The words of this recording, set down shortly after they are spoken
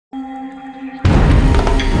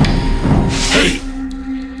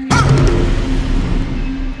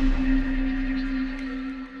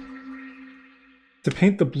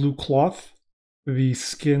paint the blue cloth, the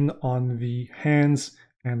skin on the hands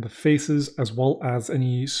and the faces, as well as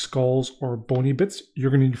any skulls or bony bits, you're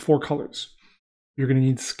going to need 4 colors. You're going to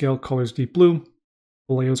need Scale Colors Deep Blue,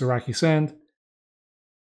 Vallejo's Iraqi Sand.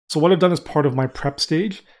 So what I've done as part of my prep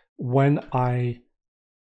stage, when I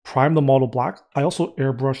primed the model black, I also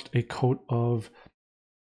airbrushed a coat of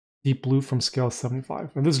Deep Blue from Scale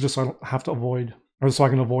 75. And this is just so I don't have to avoid, or so I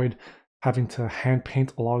can avoid having to hand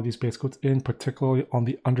paint a lot of these base coats in, particularly on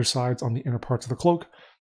the undersides, on the inner parts of the cloak.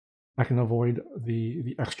 I can avoid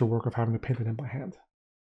the extra work of having to paint it in by hand.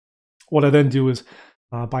 What I then do is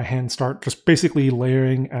by hand start just basically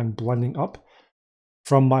layering and blending up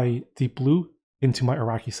from my Deep Blue into my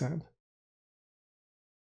Iraqi Sand.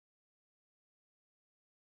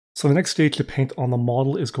 So the next stage to paint on the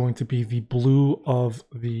model is going to be the blue of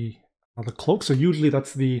the cloak. So usually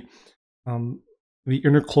that's the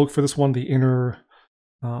inner cloak for this one, the inner,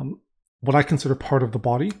 what I consider part of the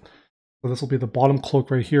body. So this will be the bottom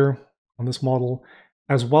cloak right here on this model,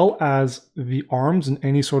 as well as the arms and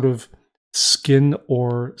any sort of skin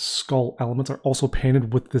or skull elements are also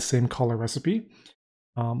painted with the same color recipe.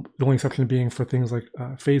 The only exception being for things like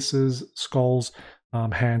faces, skulls,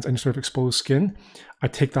 hands, any sort of exposed skin, I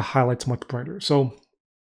take the highlights much brighter. So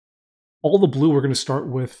all the blue, we're going to start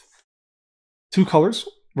with 2 colors.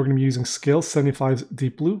 We're going to be using Scale 75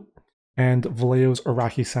 Deep Blue and Vallejo's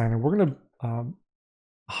Iraqi Sand. And we're going to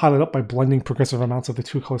highlight up by blending progressive amounts of the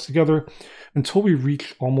 2 colors together until we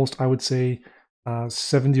reach almost, I would say,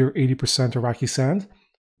 70 or 80% Iraqi Sand,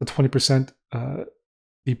 the 20%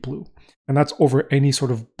 Deep Blue. And that's over any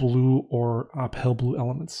sort of blue or pale blue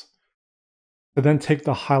elements. To then take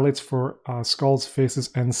the highlights for skulls, faces,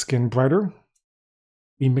 and skin brighter,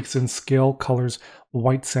 we mix in Scale Colors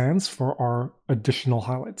White Sands for our additional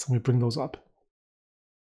highlights, and we bring those up.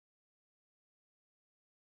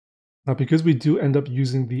 Now, because we do end up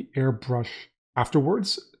using the airbrush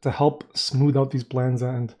afterwards to help smooth out these blends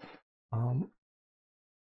and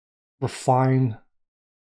refine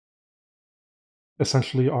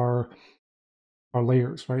essentially our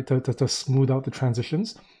layers, right? To smooth out the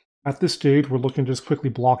transitions. At this stage, we're looking to just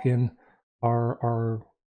quickly block in our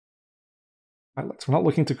highlights. We're not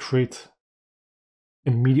looking to create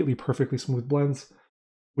immediately perfectly smooth blends.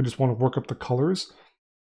 We just want to work up the colors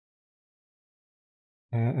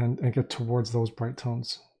and get towards those bright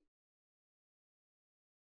tones.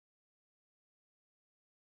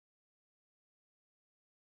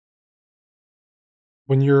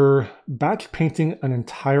 When you're batch painting an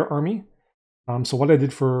entire army, so what I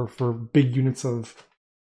did for big units of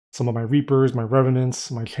some of my Reapers, my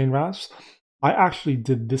Revenants, my Chain Rasps, I actually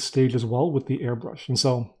did this stage as well with the airbrush. And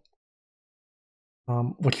so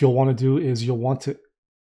what you'll want to do is you'll want to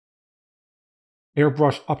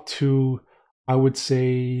airbrush up to, I would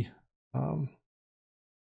say,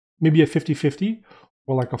 maybe a 50-50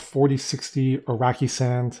 or like a 40-60 Iraqi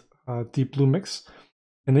Sand Deep Blue mix.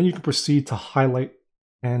 And then you can proceed to highlight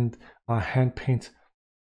and hand paint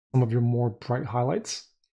some of your more bright highlights.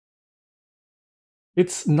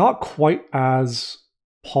 It's not quite as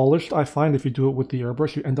polished, I find, if you do it with the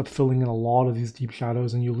airbrush. You end up filling in a lot of these deep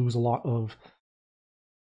shadows and you lose a lot of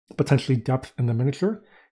potentially depth in the miniature.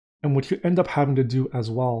 And what you end up having to do as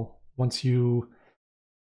well, once you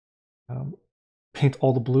paint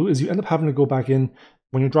all the blue, is you end up having to go back in.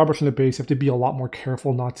 When you're dry brushing the base, you have to be a lot more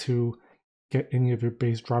careful not to get any of your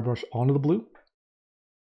base dry brush onto the blue.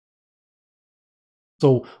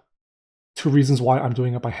 So 2 reasons why I'm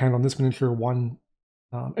doing it by hand on this miniature. One,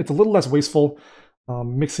 it's a little less wasteful.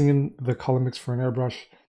 Mixing in the color mix for an airbrush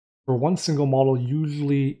for one single model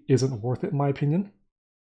usually isn't worth it, in my opinion.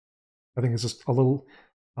 I think it's just a little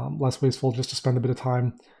less wasteful just to spend a bit of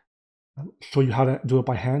time, show you how to do it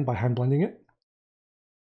by hand blending it.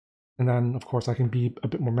 And then, of course, I can be a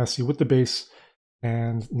bit more messy with the base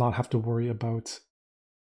and not have to worry about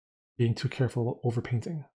being too careful about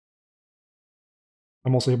overpainting.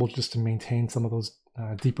 I'm also able just to maintain some of those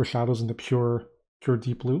deeper shadows in the pure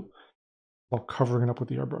deep blue while covering it up with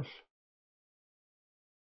the airbrush.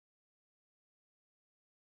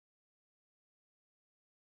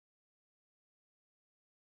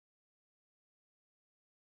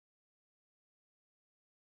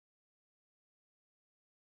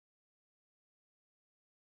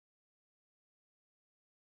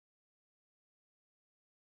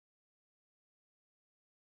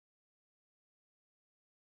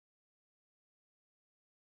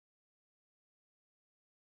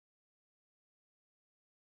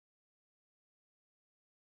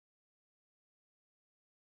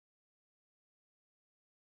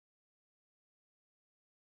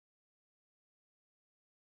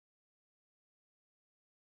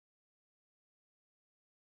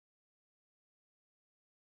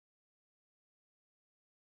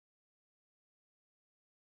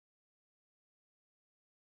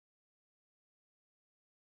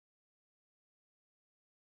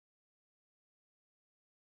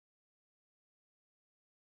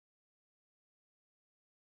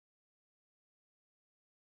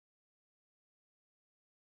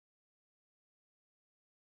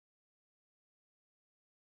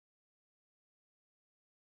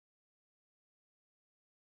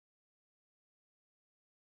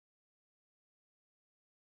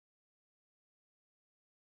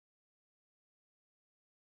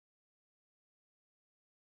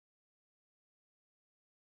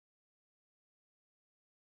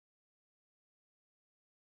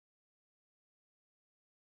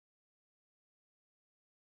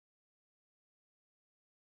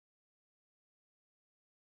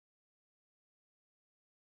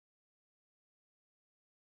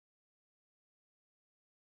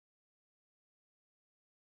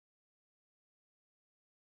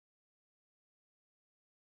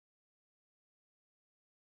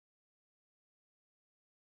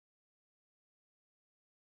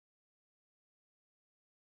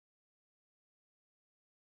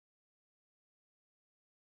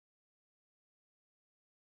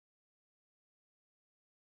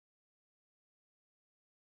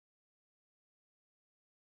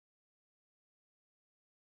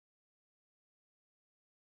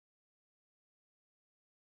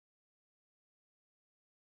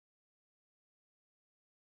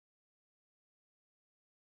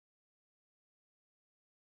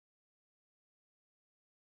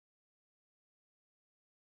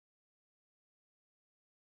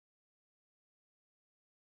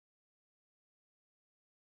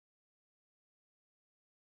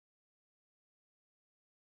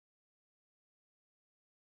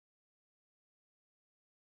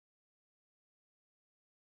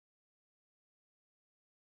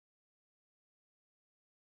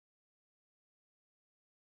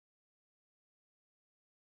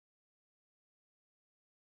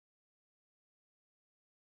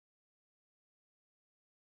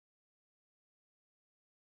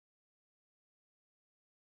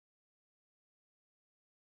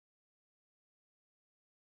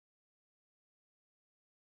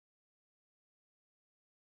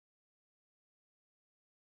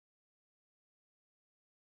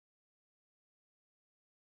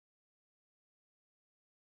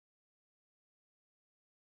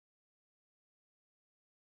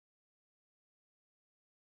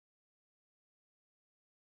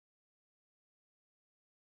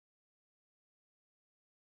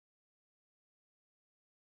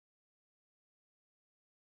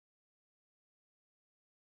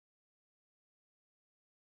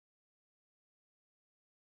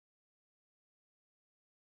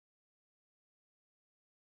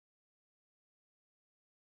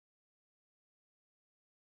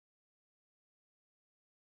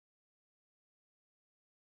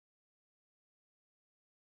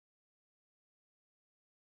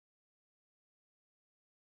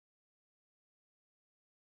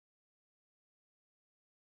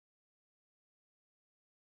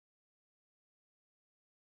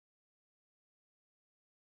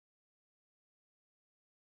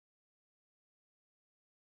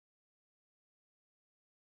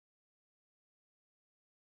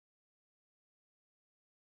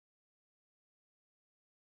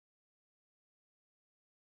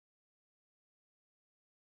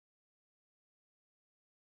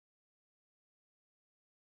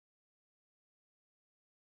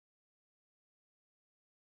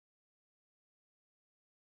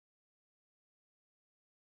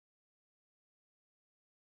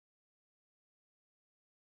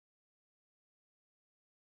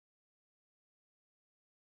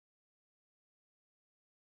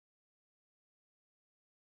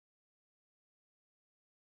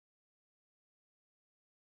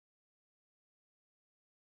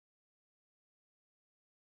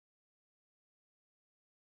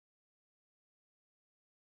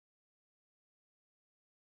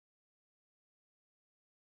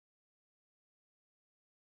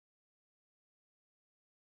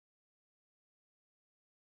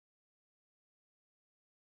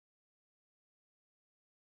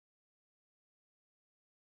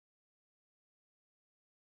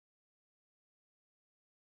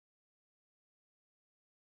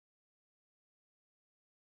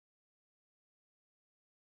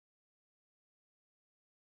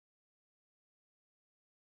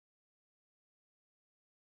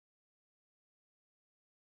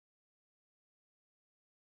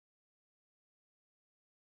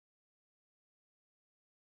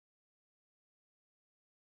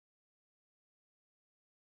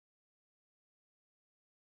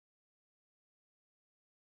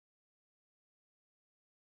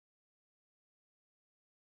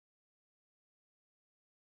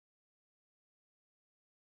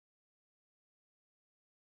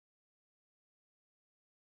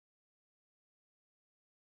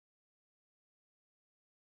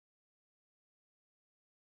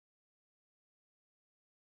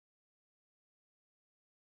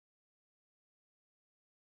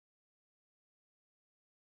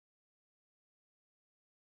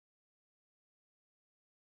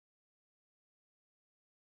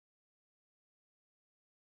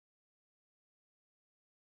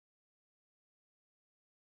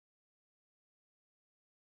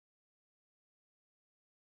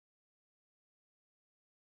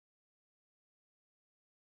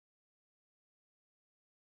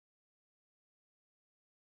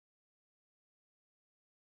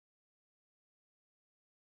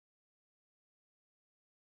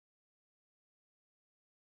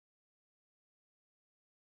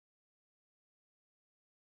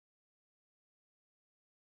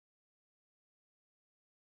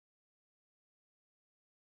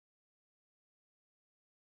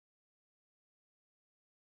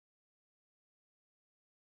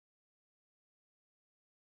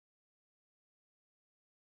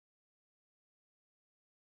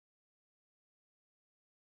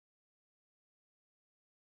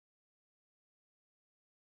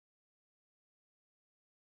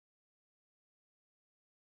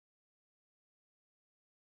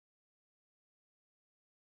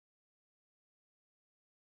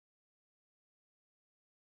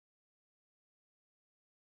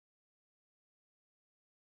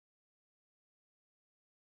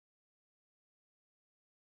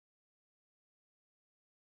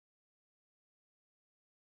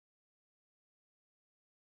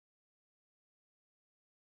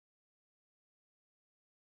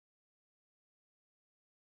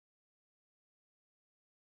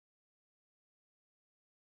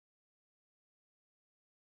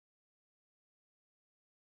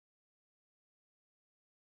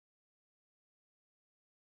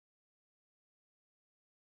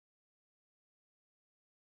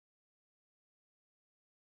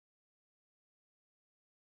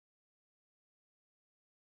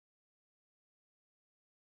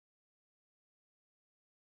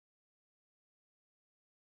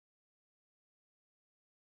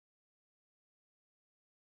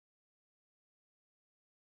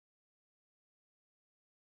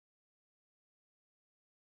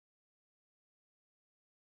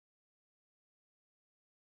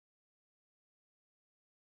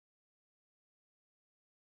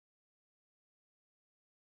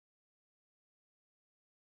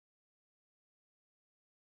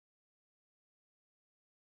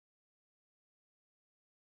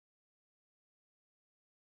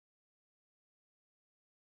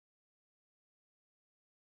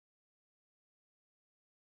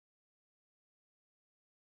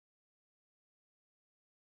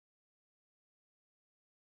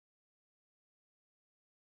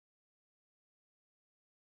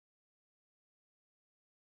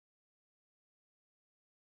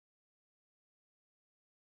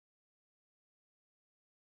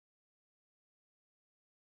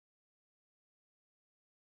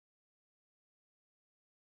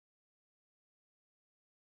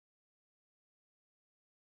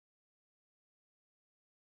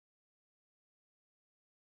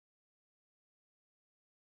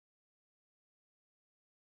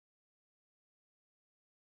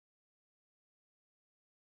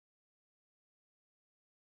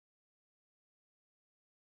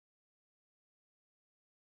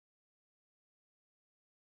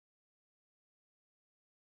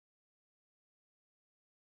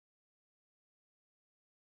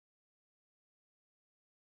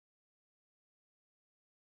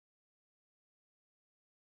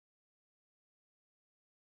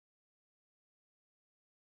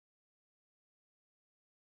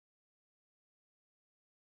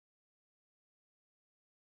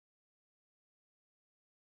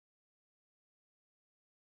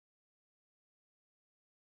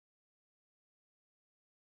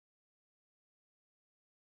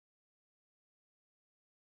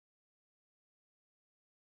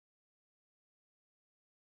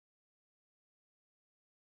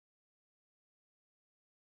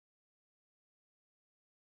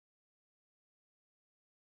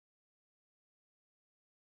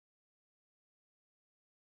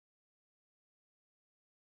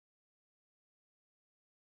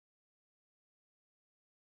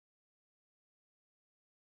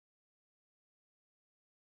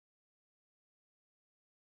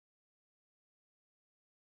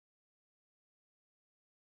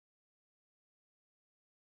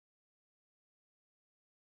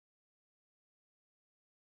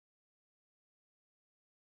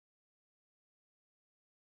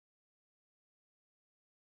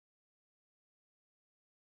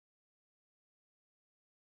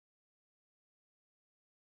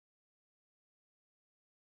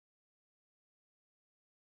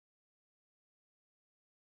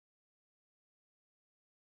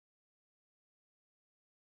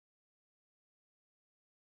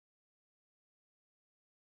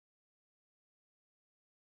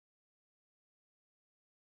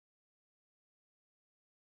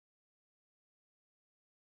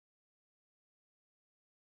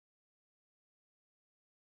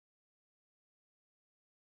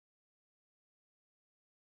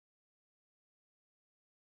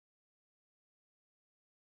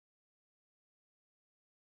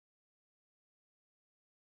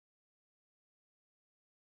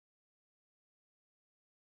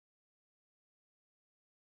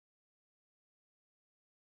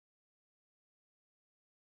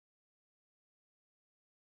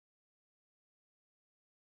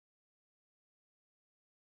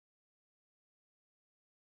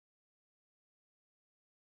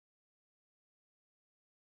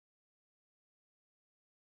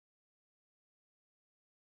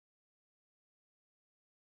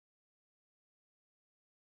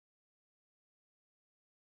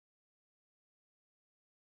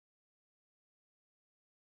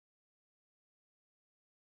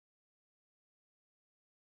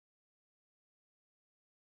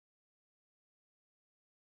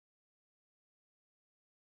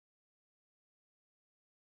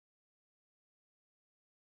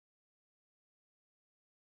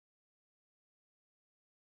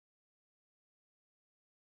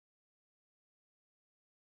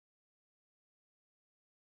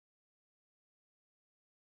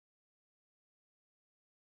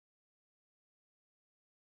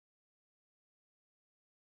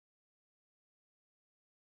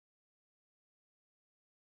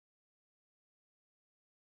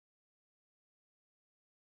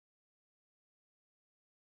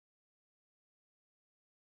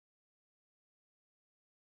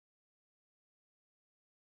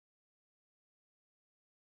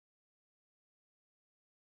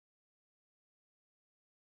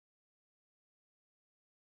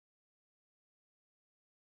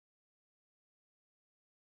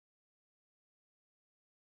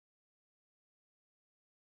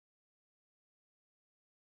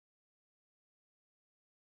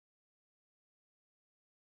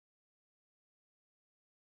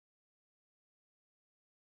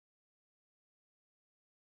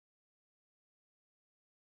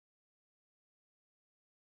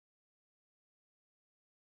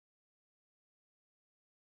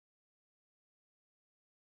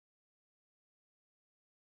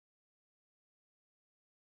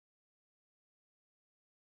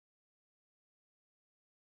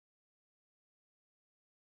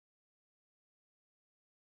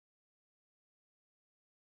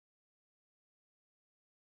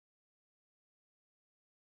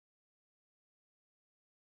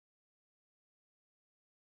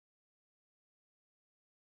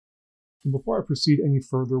 Before I proceed any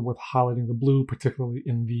further with highlighting the blue, particularly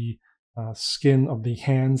in the skin of the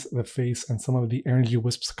hands, the face, and some of the energy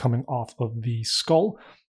wisps coming off of the skull,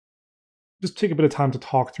 just take a bit of time to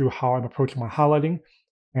talk through how I'm approaching my highlighting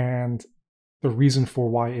and the reason for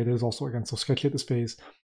why it is also, again, so sketchy at this phase.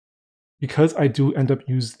 Because I do end up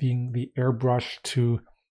using the airbrush to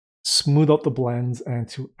smooth out the blends and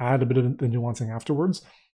to add a bit of the nuancing afterwards,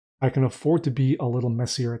 I can afford to be a little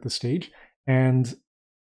messier at this stage. And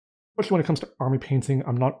especially when it comes to army painting,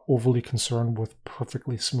 I'm not overly concerned with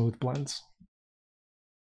perfectly smooth blends.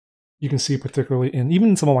 You can see particularly in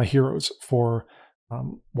even some of my heroes for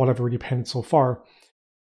what I've already painted so far,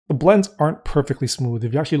 the blends aren't perfectly smooth.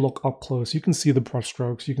 If you actually look up close, you can see the brush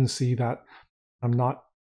strokes. You can see that I'm not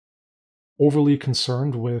overly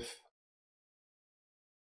concerned with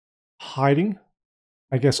hiding,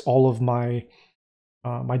 I guess, all of my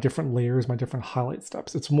my different layers, my different highlight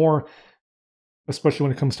steps. It's more, especially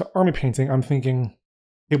when it comes to army painting, I'm thinking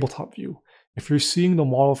tabletop view. If you're seeing the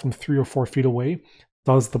model from 3 or 4 feet away,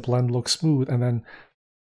 does the blend look smooth? And then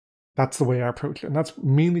that's the way I approach it. And that's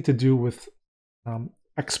mainly to do with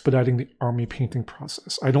expediting the army painting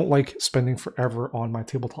process. I don't like spending forever on my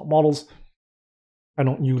tabletop models. I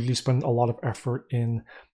don't usually spend a lot of effort in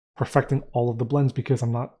perfecting all of the blends because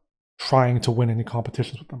I'm not trying to win any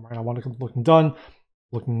competitions with them, right? I want it looking done,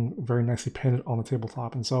 looking very nicely painted on the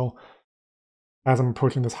tabletop. And so as I'm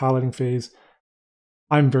approaching this highlighting phase,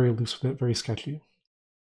 I'm very loose with it, very sketchy.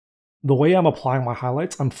 The way I'm applying my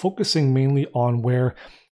highlights, I'm focusing mainly on where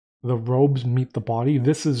the robes meet the body.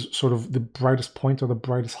 This is sort of the brightest point or the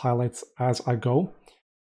brightest highlights as I go.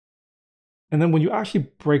 And then when you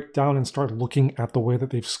actually break down and start looking at the way that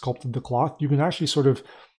they've sculpted the cloth, you can actually sort of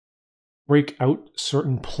break out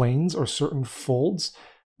certain planes or certain folds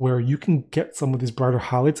where you can get some of these brighter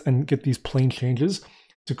highlights and get these plane changes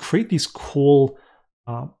to create these cool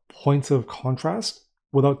points of contrast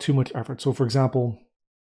without too much effort. So for example,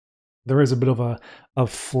 there is a bit of a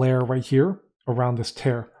flare right here around this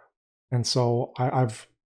tear. And so I've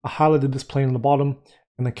highlighted this plane on the bottom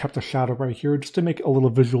and then kept a shadow right here just to make it a little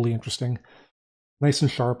visually interesting. Nice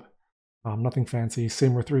and sharp, nothing fancy.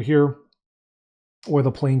 Same with right here where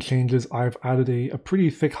the plane changes. I've added a pretty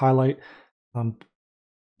thick highlight,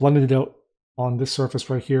 blended it out on this surface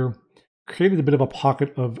right here, created a bit of a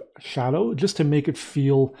pocket of shadow just to make it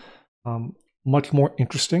feel much more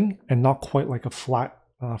interesting and not quite like a flat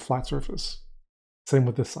surface. Same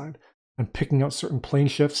with this side. I'm picking out certain plane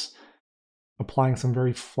shifts, applying some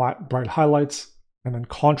very flat, bright highlights, and then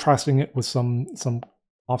contrasting it with some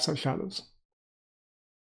offset shadows.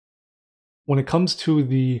 When it comes to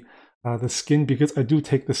the skin, because I do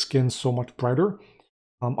take the skin so much brighter,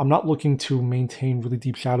 I'm not looking to maintain really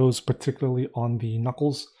deep shadows, particularly on the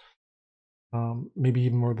knuckles. Maybe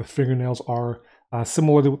even where the fingernails are.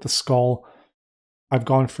 Similarly with the skull, I've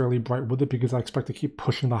gone fairly bright with it because I expect to keep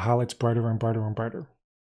pushing the highlights brighter and brighter and brighter.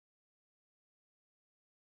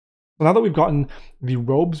 So now that we've gotten the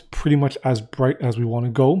robes pretty much as bright as we want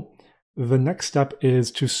to go, the next step is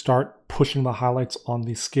to start pushing the highlights on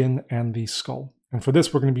the skin and the skull. And for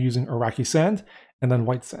this, we're going to be using Iraqi Sand and then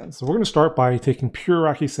White Sands. So we're going to start by taking pure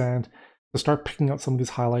Iraqi Sand to start picking out some of these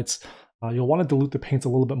highlights. You'll want to dilute the paints a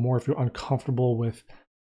little bit more if you're uncomfortable with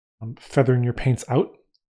feathering your paints out.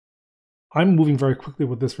 I'm moving very quickly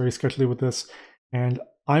with this, very sketchily with this, and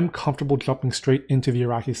I'm comfortable jumping straight into the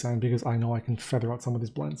Iraqi Sand because I know I can feather out some of these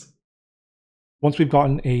blends. Once we've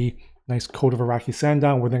gotten a nice coat of Iraqi Sand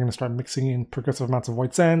down, we're then going to start mixing in progressive amounts of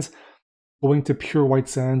White Sands, going to pure White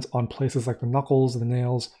Sands on places like the knuckles, the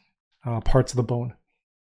nails, parts of the bone.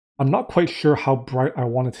 I'm not quite sure how bright I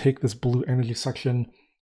want to take this blue energy section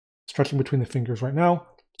stretching between the fingers right now.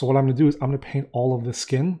 So what I'm going to do is I'm going to paint all of the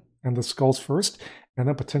skin and the skulls first, and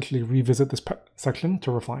then potentially revisit this section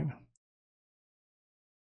to refine.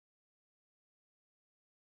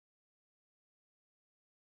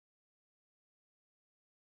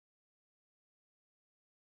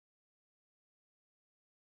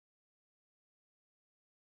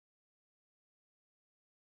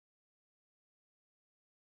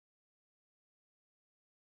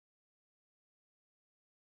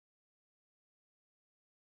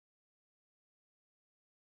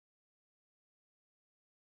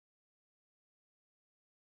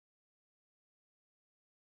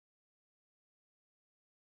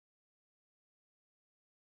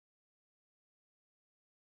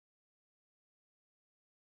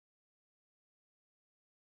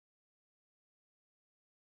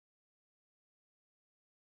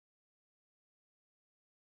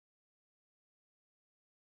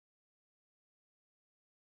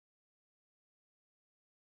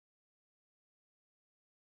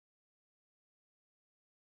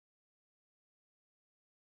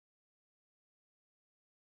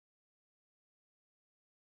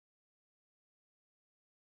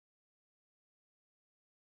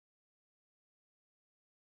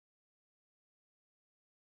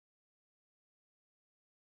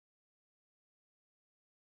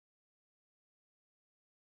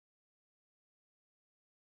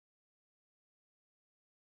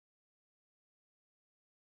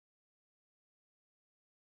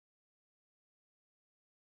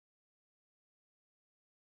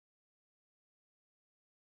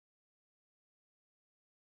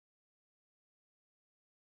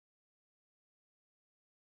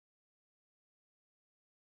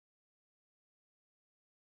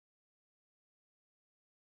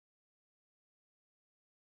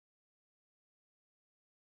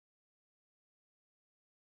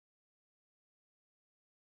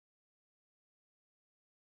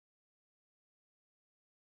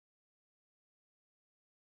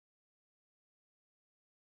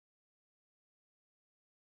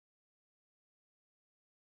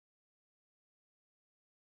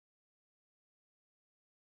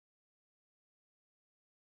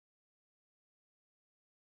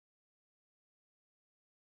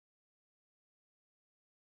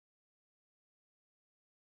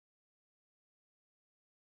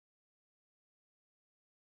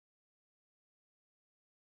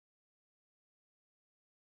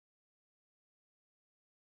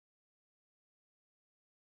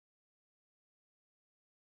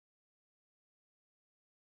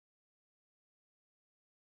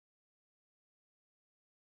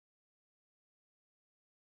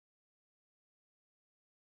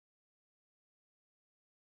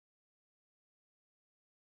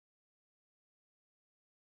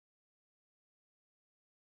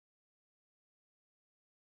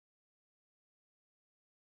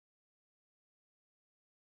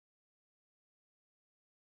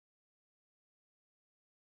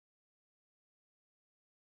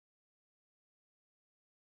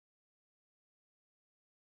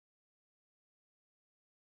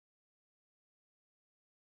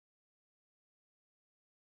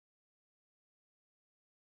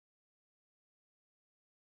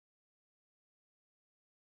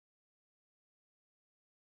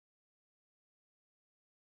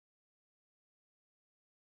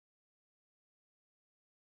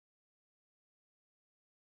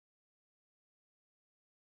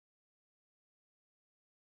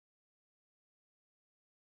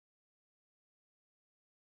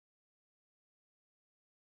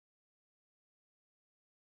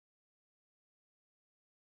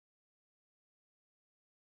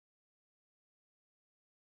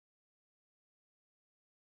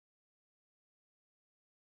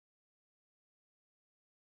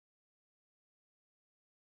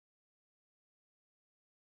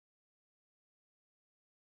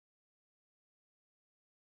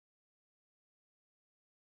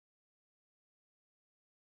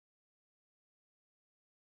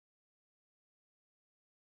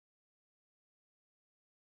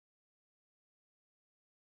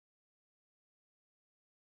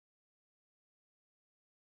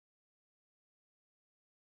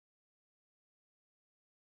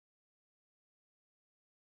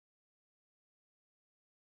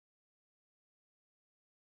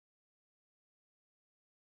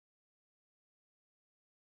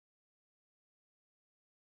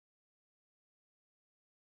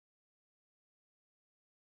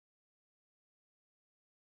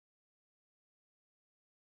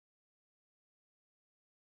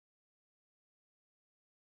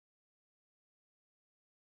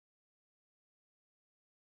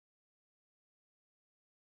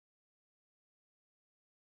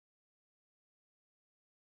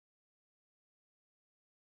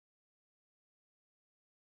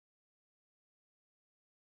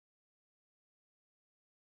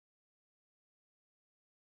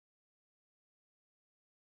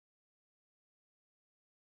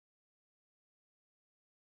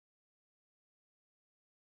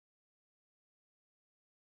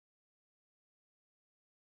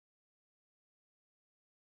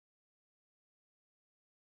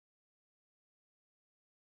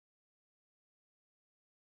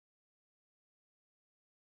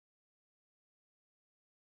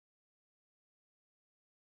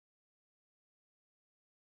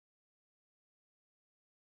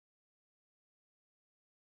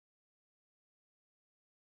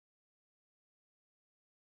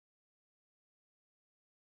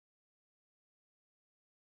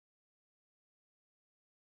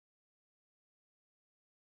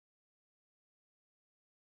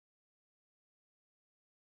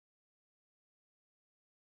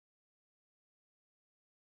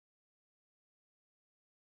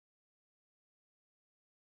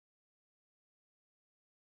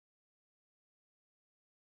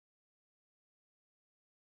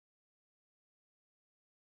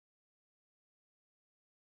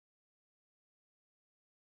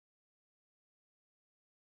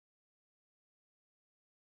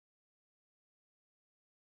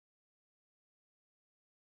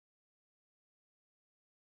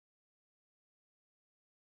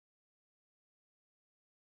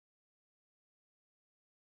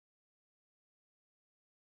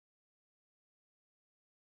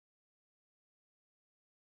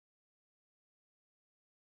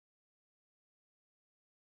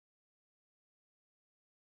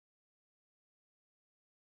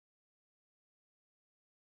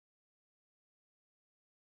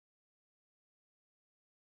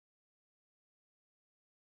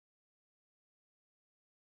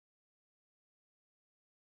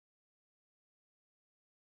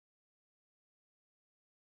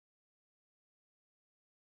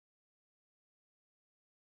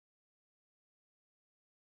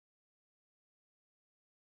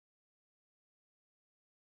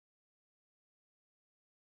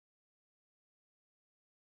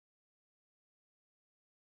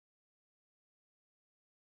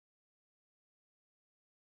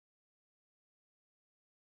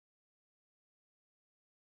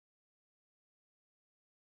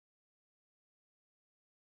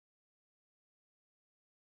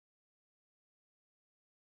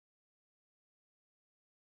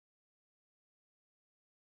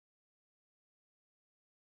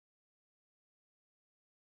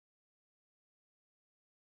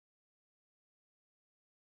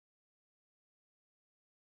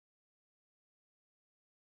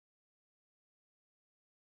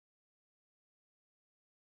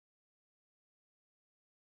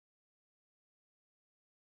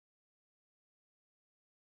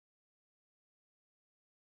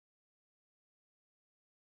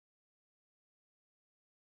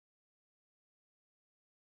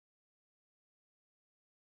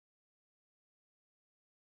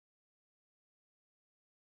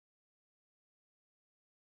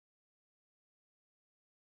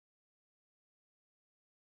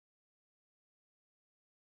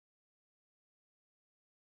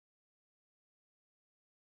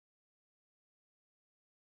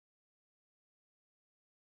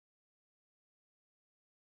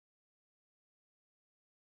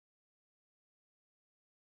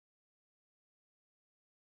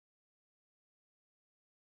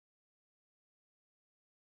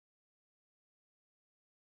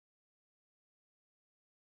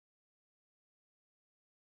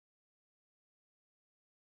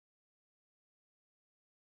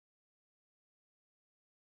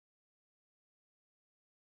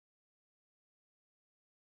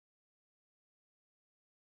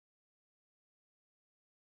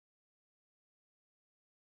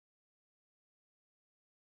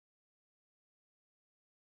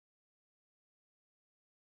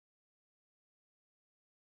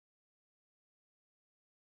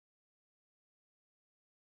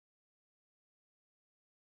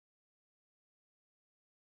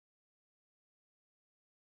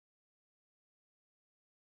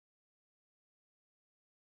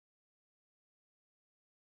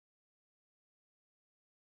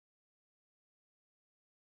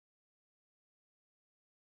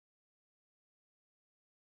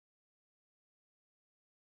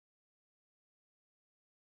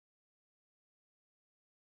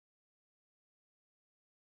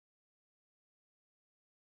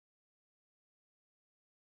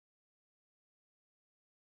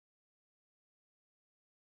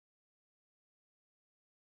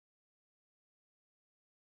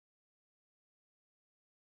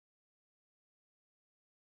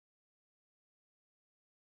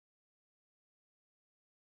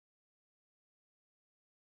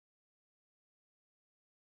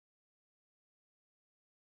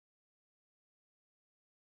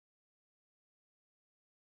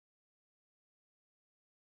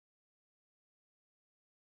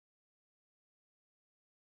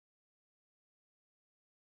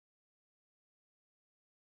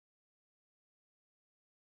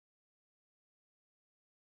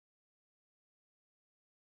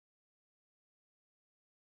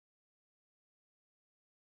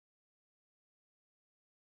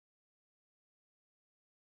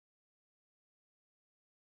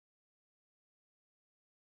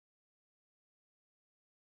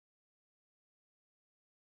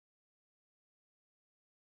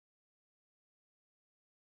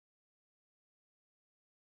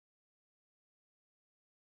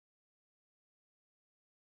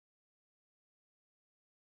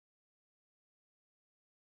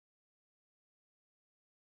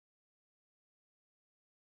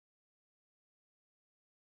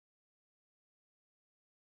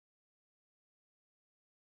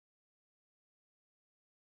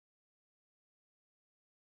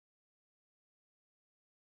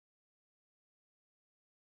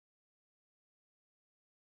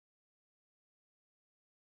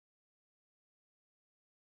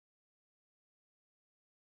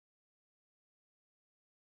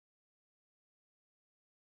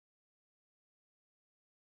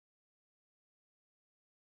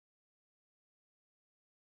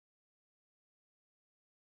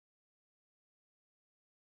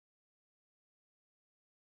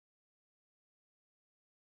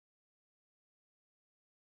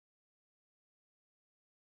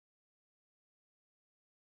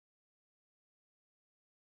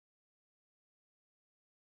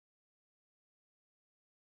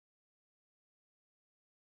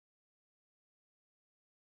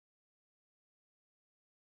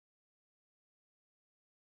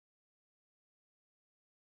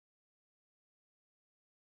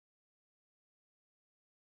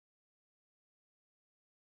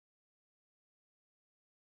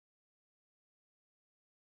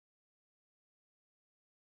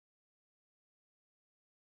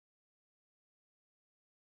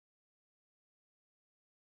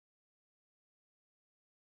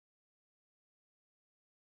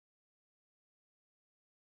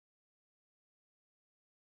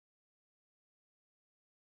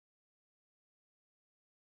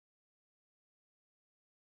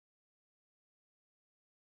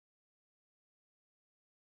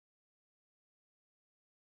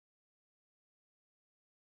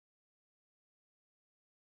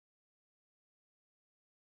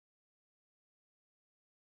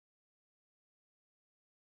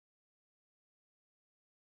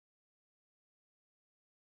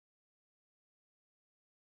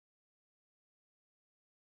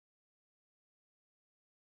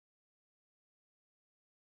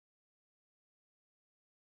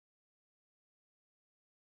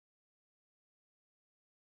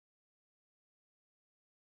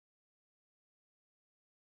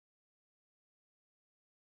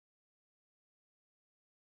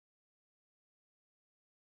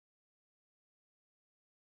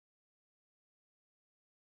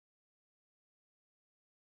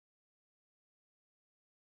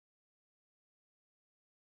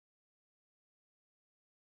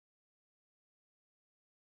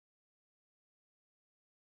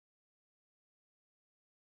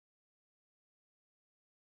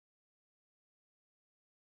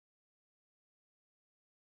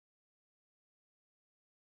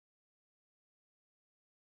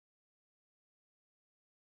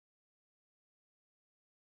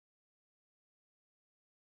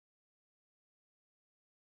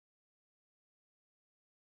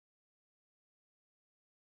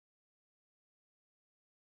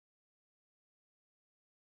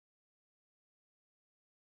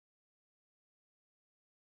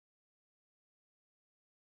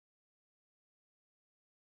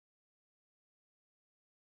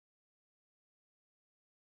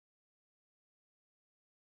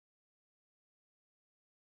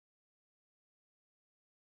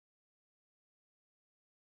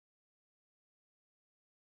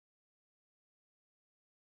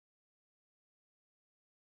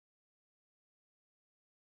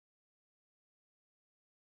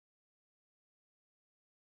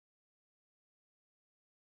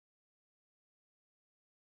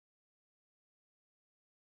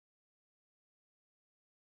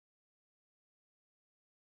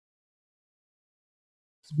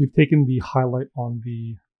 So we've taken the highlight on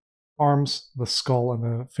the arms, the skull, and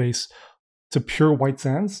the face to pure white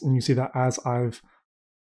sands, and you see that as I've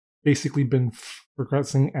basically been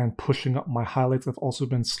progressing and pushing up my highlights, I've also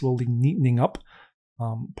been slowly neatening up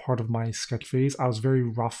part of my sketch phase. I was very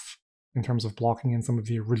rough in terms of blocking in some of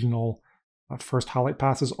the original first highlight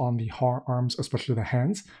passes on the arms, especially the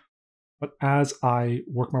hands. But as I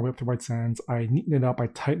work my way up to white sands, I neaten it up, I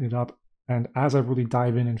tighten it up, and as I really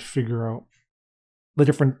dive in and figure out the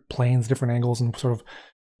different planes, different angles, and sort of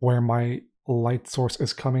where my light source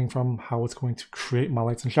is coming from, how it's going to create my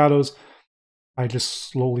lights and shadows, I just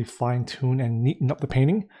slowly fine tune and neaten up the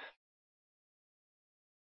painting.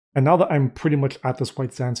 And now that I'm pretty much at this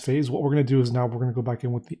white sands phase, what we're going to do is now we're going to go back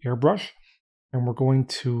in with the airbrush and we're going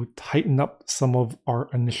to tighten up some of our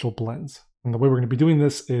initial blends. And the way we're going to be doing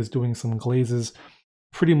this is doing some glazes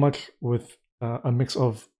pretty much with a mix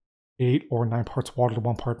of 8 or 9 parts water to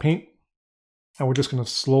 1 part paint. And we're just going to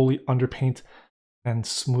slowly underpaint and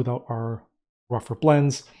smooth out our rougher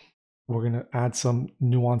blends. We're going to add some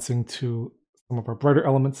nuancing to some of our brighter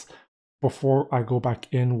elements before I go back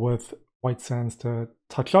in with white sands to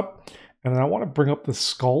touch up. And then I want to bring up the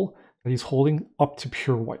skull that he's holding up to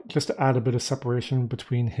pure white, just to add a bit of separation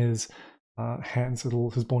between his hands,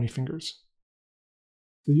 his bony fingers.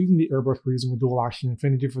 So using the airbrush, we're using a dual action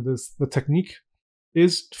infinity for this. The technique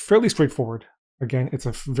is fairly straightforward. Again, it's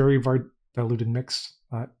a very, very diluted mix,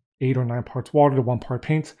 8 or 9 parts water to 1 part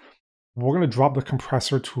paint. We're going to drop the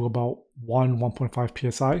compressor to about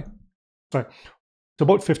 1.5 psi. Sorry, to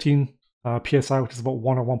about 15 psi, which is about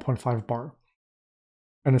 1 or 1.5 bar.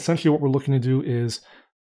 And essentially what we're looking to do is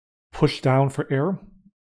push down for air,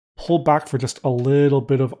 pull back for just a little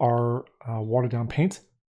bit of our watered down paint,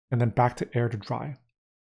 and then back to air to dry.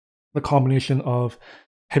 The combination of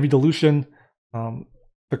heavy dilution,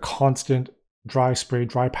 the constant dry spray,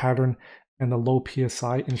 dry pattern, and the low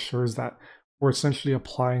PSI ensures that we're essentially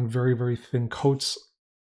applying very, very thin coats,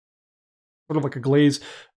 sort of like a glaze.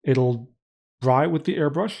 It'll dry with the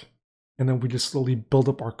airbrush, and then we just slowly build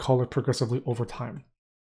up our color progressively over time.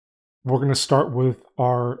 We're going to start with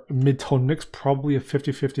our mid-tone mix, probably a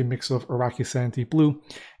 50-50 mix of Iraqi Sand Deep Blue,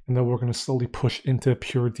 and then we're going to slowly push into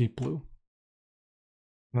pure Deep Blue.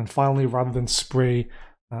 And then finally, rather than spray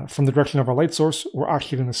from the direction of our light source, we're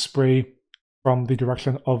actually going to spray from the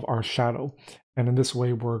direction of our shadow. And in this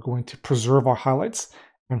way, we're going to preserve our highlights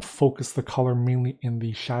and focus the color mainly in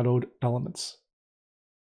the shadowed elements.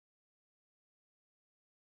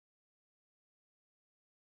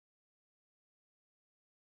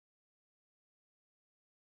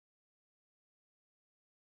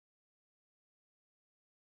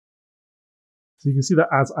 So you can see that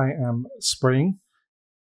as I am spraying,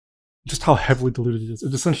 just how heavily diluted it is.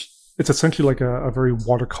 It's essentially like a very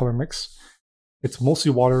watercolor mix. It's mostly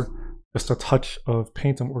water, just a touch of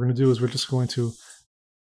paint. And what we're going to do is we're just going to,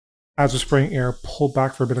 as we're spraying air, pull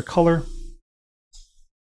back for a bit of color,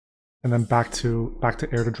 and then back to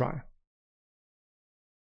air to dry.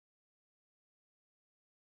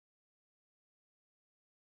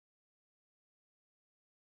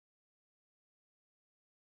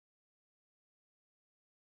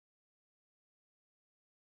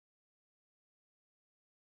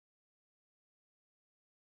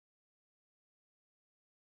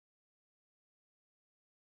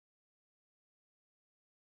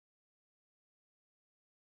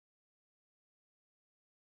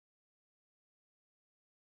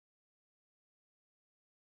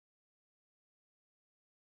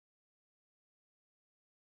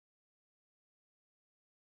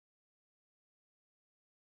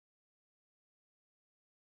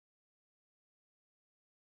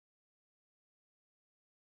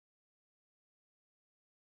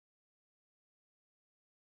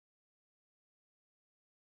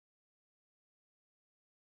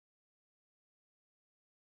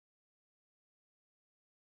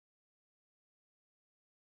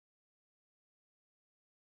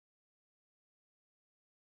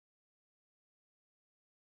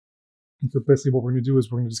 And so basically what we're going to do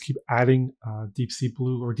is we're going to just keep adding deep sea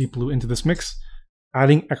blue or deep blue into this mix,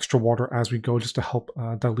 adding extra water as we go just to help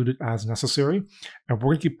dilute it as necessary. And we're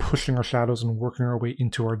going to keep pushing our shadows and working our way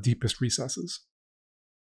into our deepest recesses.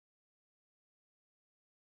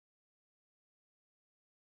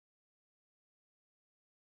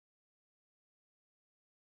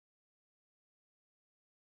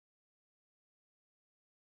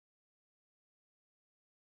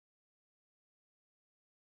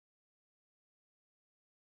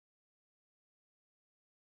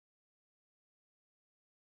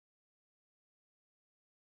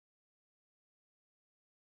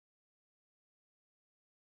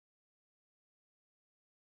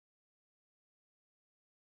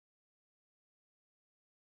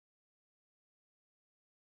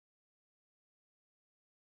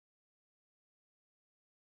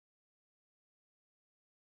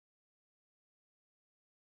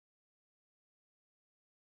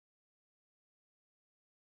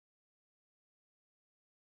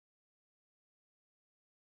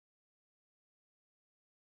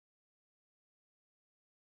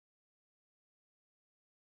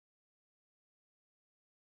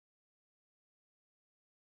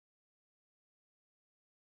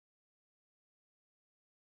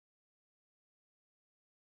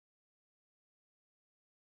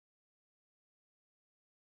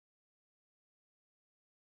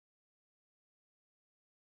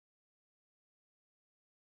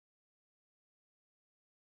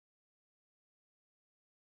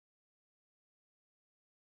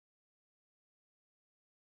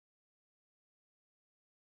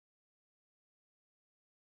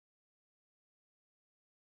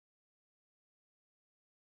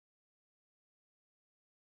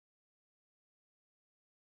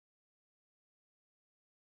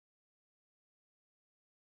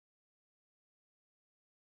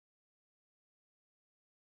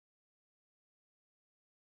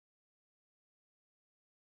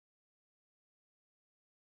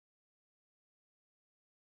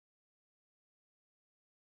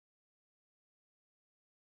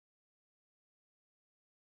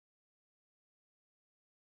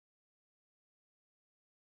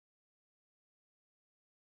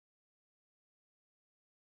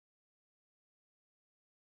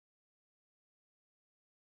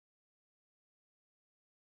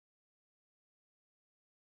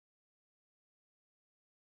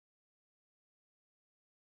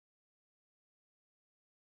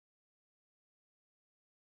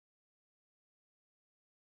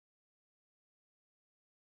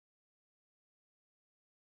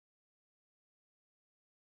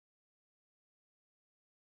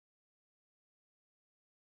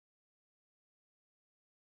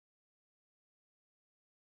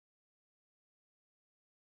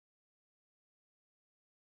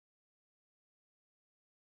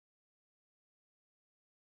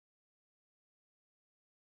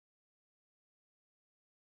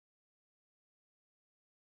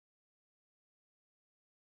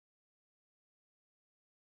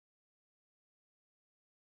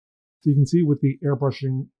 So you can see with the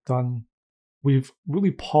airbrushing done, we've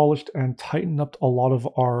really polished and tightened up a lot of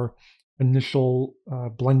our initial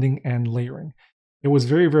blending and layering. It was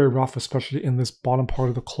very, very rough, especially in this bottom part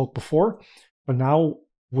of the cloak before, but now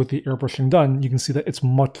with the airbrushing done, you can see that it's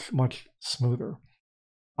much, much smoother.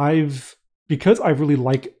 Because I really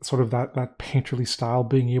like sort of that painterly style,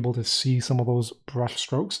 being able to see some of those brush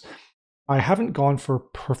strokes, I haven't gone for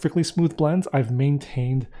perfectly smooth blends. I've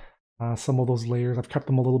maintained some of those layers. I've kept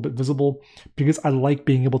them a little bit visible because I like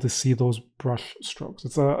being able to see those brush strokes.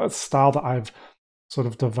 It's a style that I've sort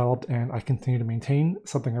of developed and I continue to maintain,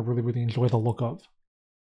 something I really, really enjoy the look of.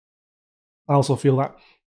 I also feel that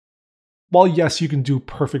while yes, you can do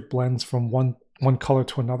perfect blends from one color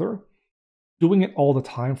to another, doing it all the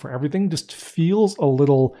time for everything just feels a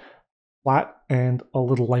little flat and a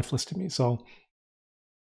little lifeless to me. So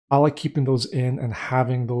I like keeping those in and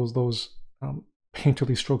having those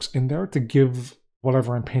painterly strokes in there to give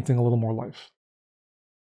whatever I'm painting a little more life.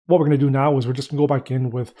 What we're going to do now is we're just going to go back in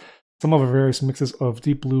with some of our various mixes of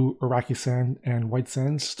Deep Blue, Iraqi Sand, and White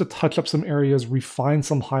Sands just to touch up some areas, refine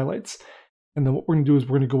some highlights. And then what we're going to do is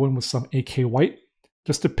we're going to go in with some AK White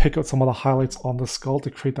just to pick out some of the highlights on the skull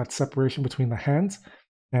to create that separation between the hands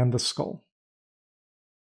and the skull.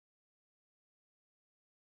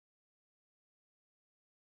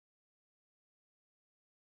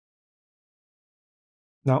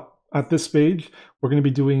 Now, at this stage, we're going to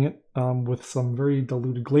be doing it with some very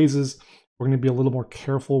diluted glazes. We're going to be a little more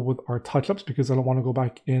careful with our touch-ups because I don't want to go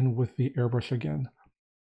back in with the airbrush again.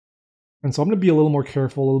 And so I'm going to be a little more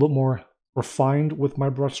careful, a little bit more refined with my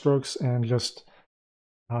brush strokes and just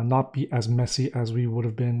not be as messy as we would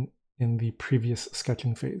have been in the previous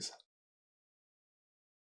sketching phase.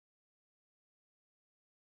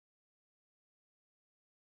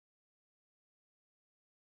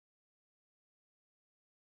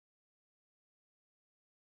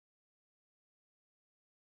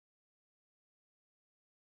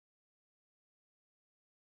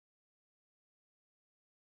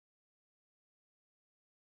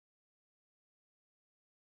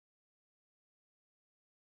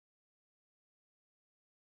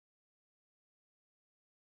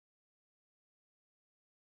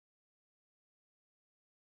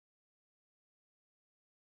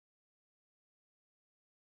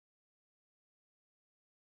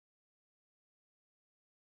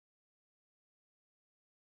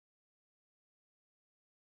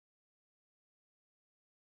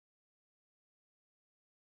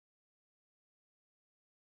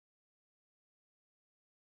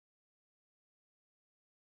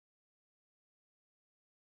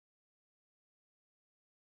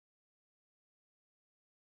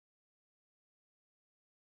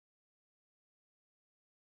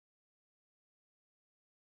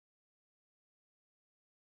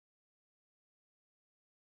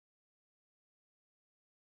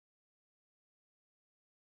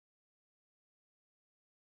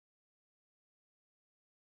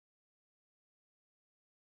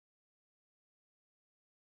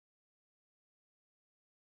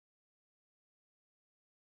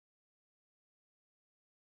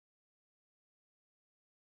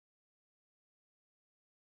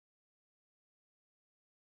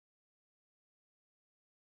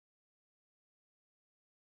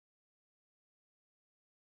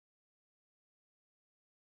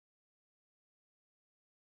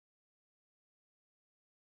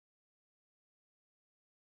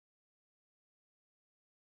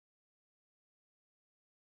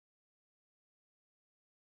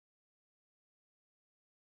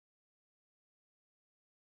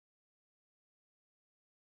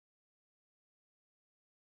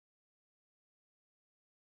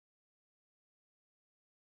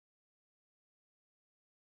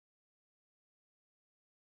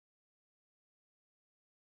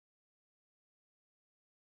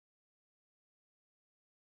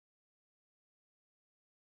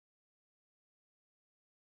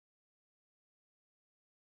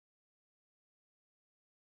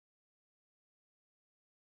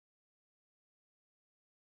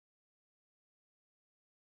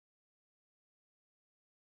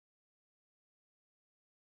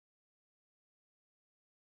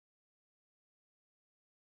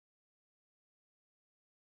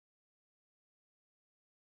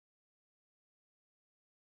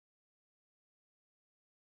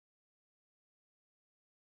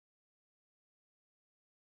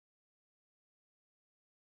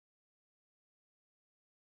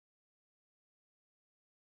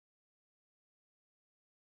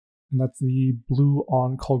 And that's the blue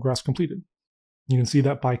on Krulghast completed. You can see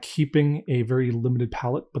that by keeping a very limited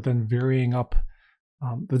palette, but then varying up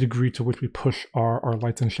the degree to which we push our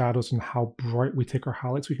lights and shadows and how bright we take our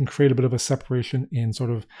highlights. We can create a bit of a separation in sort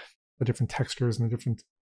of the different textures and the different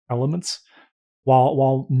elements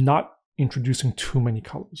while not introducing too many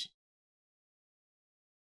colors.